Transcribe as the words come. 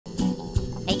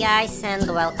guys, and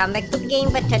welcome back to the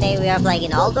game. But today we are playing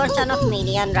an older son of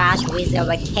Minion Rush with the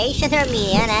vacationer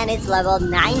Minion, and it's level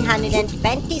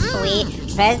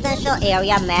 923 presidential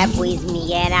area map with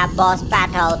Meena boss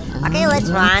battle. Okay,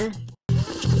 let's run.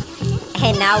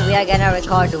 And now we are gonna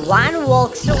record one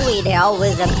walkthrough video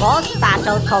with the boss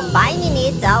battle combining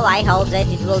it, so I hope that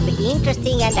it will be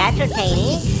interesting and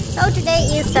entertaining. So today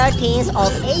is 13th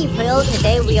of April.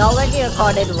 Today we already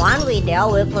recorded one video.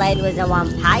 We played with a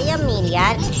vampire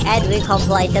minion and we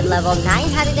completed level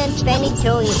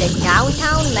 922 in the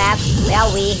downtown map where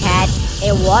we had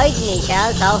a void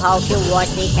mission. So hope you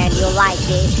watched it and you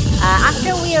liked it.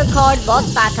 After we record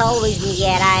boss battle with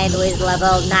Meena and with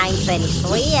level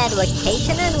 923 and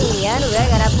vacationer minion, we're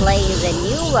gonna play in the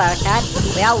new version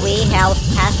where we have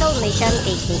special mission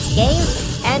picnic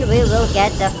games. And we will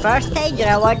get the first stage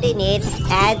reward in it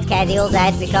and schedule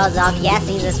that because of yes,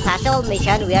 in the special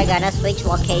mission we are gonna switch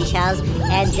locations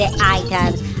and the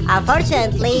items.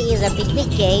 Unfortunately, in the picnic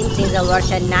games in the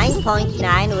version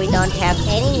 9.9 we don't have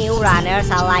any new runners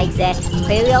unlike the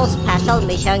previous special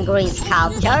mission green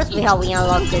sculptures. We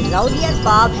unlocked the Zodiac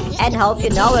Bomb and hope you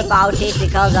know about it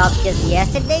because of just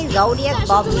yesterday Zodiac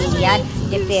Bomb minion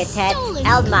defeated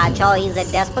El Macho in the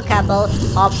Despicable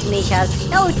Ops mission.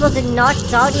 No, it was not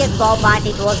Zodiac Bomb, but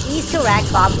it was Easter egg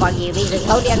bomb. Forgive me, the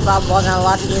Zodiac Bomb was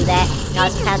unlocked in the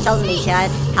special mission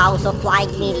House of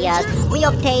Light Minions. We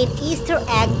obtained Easter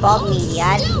egg bomb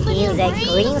minion in the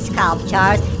green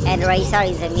sculptures and racer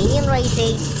in the minion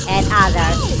racing and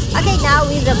others. Okay, now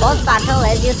in the boss battle,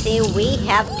 as you see, we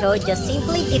have to just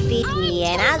simply defeat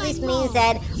Meena. This means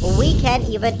that we can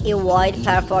even avoid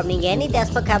performing any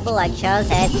despicable actions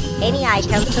and any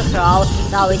items to throw,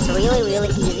 so it's really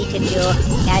easy to do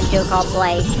and to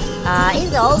complete. In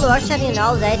the old version, you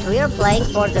know that we are playing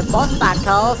for the boss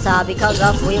battles because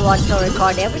of we want to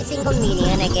record every single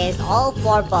minion against all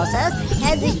 4 bosses,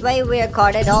 and this way we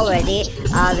recorded already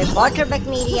the quarterback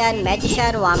minion,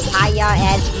 magician, vampire,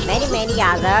 and many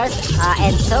others.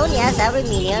 And soon, yes, every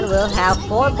minion will have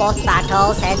 4 boss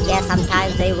battles, and yes,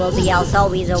 sometimes they will be also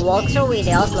with the walkthrough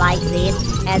videos like this.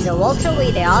 And the walkthrough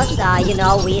videos, you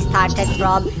know, we started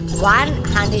from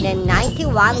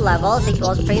 191 levels. It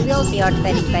was previous year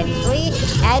 2023,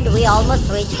 and we almost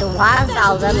reached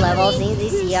 1000 levels in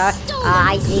this year.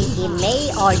 I think in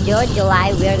May or June,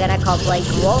 July, we're gonna complete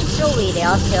walkthrough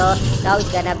videos too, so it's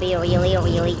gonna be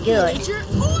really good.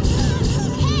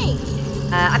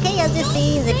 Okay, as you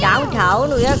see in the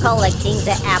downtown, we are collecting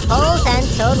the apples and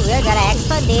soon we are gonna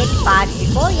expand it, but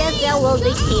before yes, there will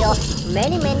be still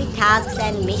many tasks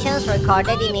and missions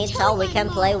recorded in it, so we can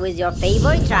play with your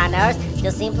favorite runners.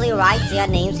 Just simply write their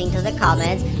names into the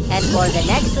comments, and for the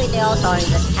next videos or in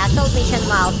the special mission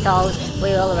milestones, we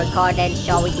will record and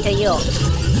show it to you.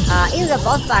 In the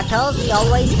boss battles, we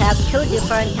always have 2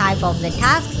 different types of the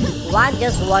tasks. One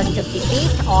just wants to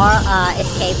defeat or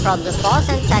escape from the boss,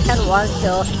 and second wants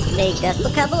to make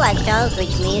despicable actions,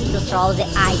 which means to throw the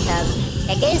items.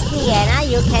 Against Meena,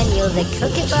 you can use the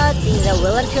cookie birds. In the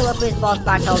ventriloquist boss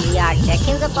battle, we are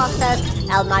checking the boxes.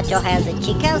 El Macho has the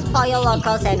chickens, Pollo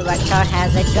Locos, and Vector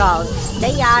has the drones.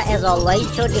 They are, as always,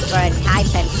 2 different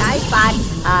types and size, but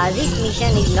this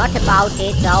mission is not about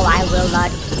it, so I will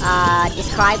not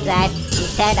describe that.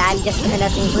 Instead, I'm just gonna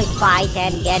simply fight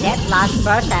and get at last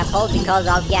first apple because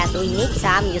of, yes, we need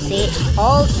some. You see,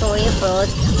 all 3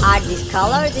 fruits are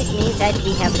discolored. This means that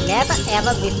we have never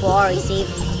ever before received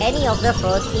any of the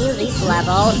fruits in this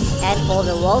level, and for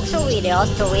the walkthrough videos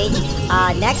to reach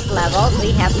next levels,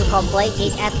 we have to complete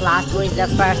it at last with the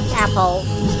first apple.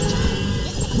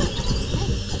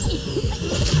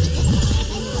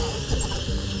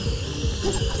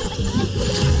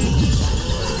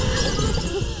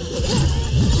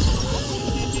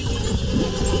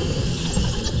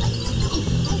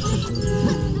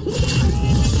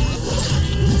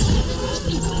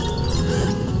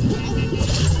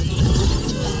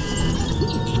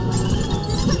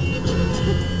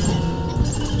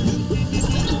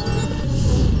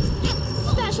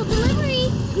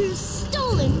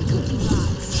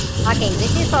 Okay,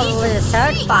 this is probably the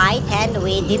 3rd fight and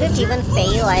we didn't even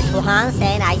fail at once,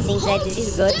 and I think that this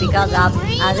is good because of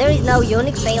there is no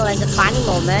unique fail and the funny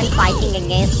moment fighting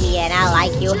against Meena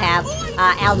like you have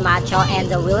El Macho and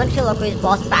the ventriloquist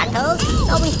boss battles.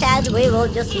 So instead we will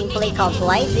just simply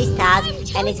complete this task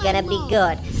and it's gonna be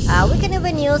good. We can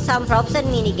even use some props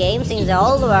and mini games in the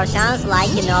old versions,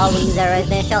 like, you know, in the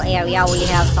residential area we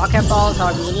have soccer balls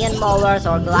or minion mowers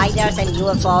or gliders and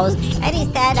UFOs, and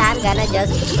instead I'm gonna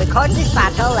just record record this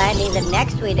battle, and in the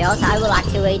next videos I will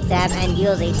activate them and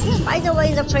use it. By the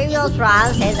way, the previous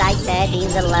runs, as I said, in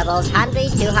the levels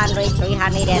 100, 200,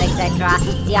 300 and etc.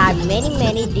 There are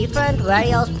many different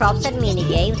various props and mini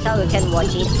games, so you can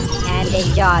watch it and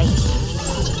enjoy.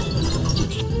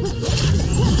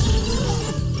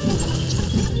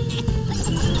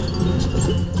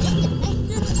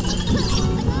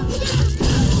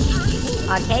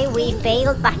 Okay, we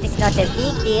failed, but it's not a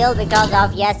big deal because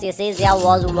of, yes, you see, there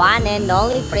was one and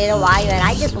only player while, and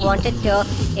I just wanted to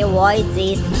avoid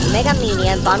this Mega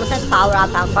Minion bonus and power up.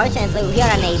 Unfortunately, we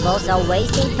are unable, so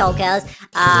wasting tokens,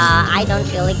 I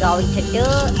don't really going to do,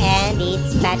 and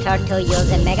it's better to use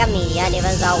a Mega Minion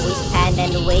even though we spend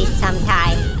and waste some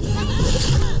time.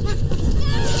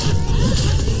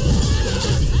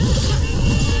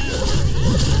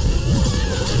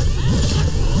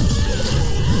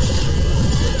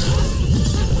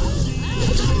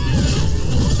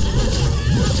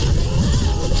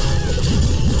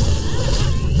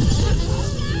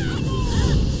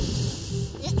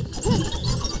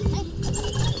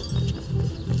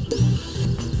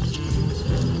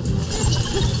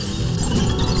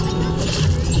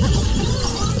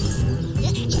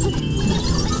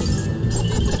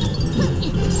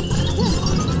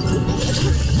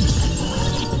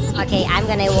 Okay, I'm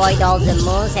gonna avoid all the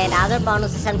moons and other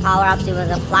bonuses and power-ups, even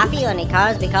the fluffy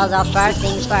unicorns, because of first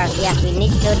things first. Yes, we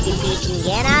need to defeat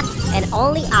Meena, and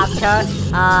only after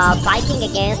fighting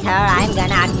against her, I'm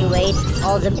gonna activate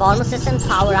all the bonuses and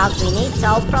power-ups we need.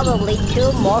 So probably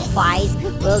 2 more fights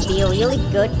will be really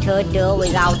good to do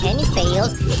without any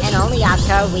fails, and only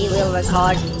after we will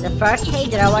record the first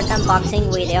page reward unboxing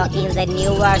video in the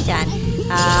new version.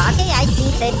 Okay, I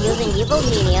think that using evil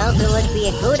minions wouldn't be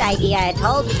a good idea at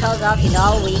all because of,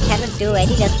 we cannot do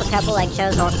any despicable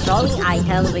actions or throwing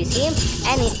items with him,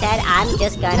 and instead I'm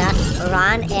just gonna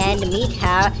run and meet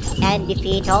her and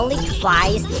defeat only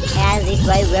twice, and this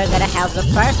way we're gonna have the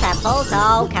first apple.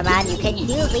 So come on, you can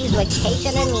use this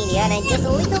vacation and minion and just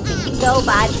a little bit to go,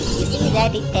 but you see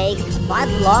that it takes quite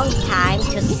long time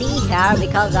to see her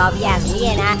because of, yes,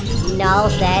 Meena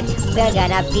knows that we're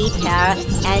gonna beat her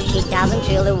and she doesn't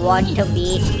really want to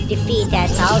be defeated,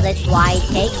 so that's why it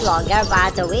takes longer,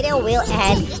 but the video will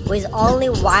end with only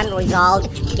one result,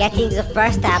 getting the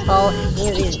first apple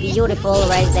in this beautiful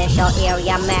residential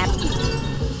area map.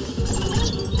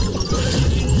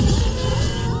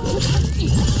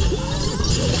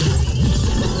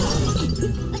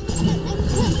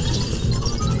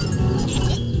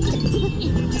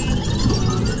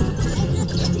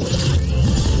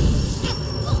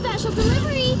 Special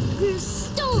delivery! Your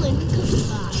stolen cookie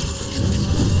box.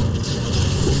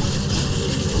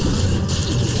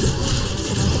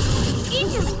 In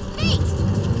your face!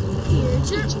 Here's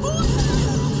your order!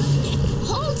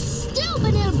 Hold still,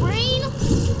 banana brain!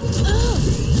 Ow!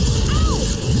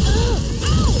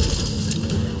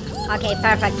 Okay,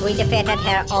 perfect. We defeated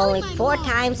her only 4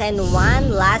 times and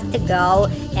 1 last to go,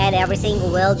 and everything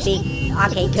will be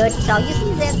okay, good. So you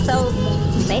see that so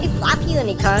many fluffy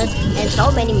unicorns and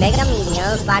so many mega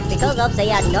minions, but because of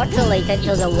they are not related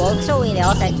to the walkthrough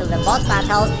videos and to the boss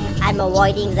battles, I'm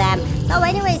avoiding them. So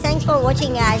anyway, thanks for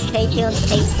watching guys, stay tuned,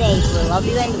 stay safe, we love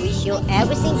you and wish you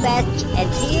everything best,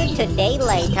 and see you today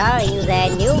later in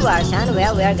the new version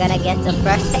where we're gonna get the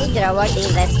first stage reward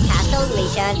in this castle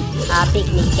mission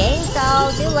picnic game.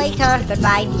 So see you later,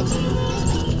 goodbye.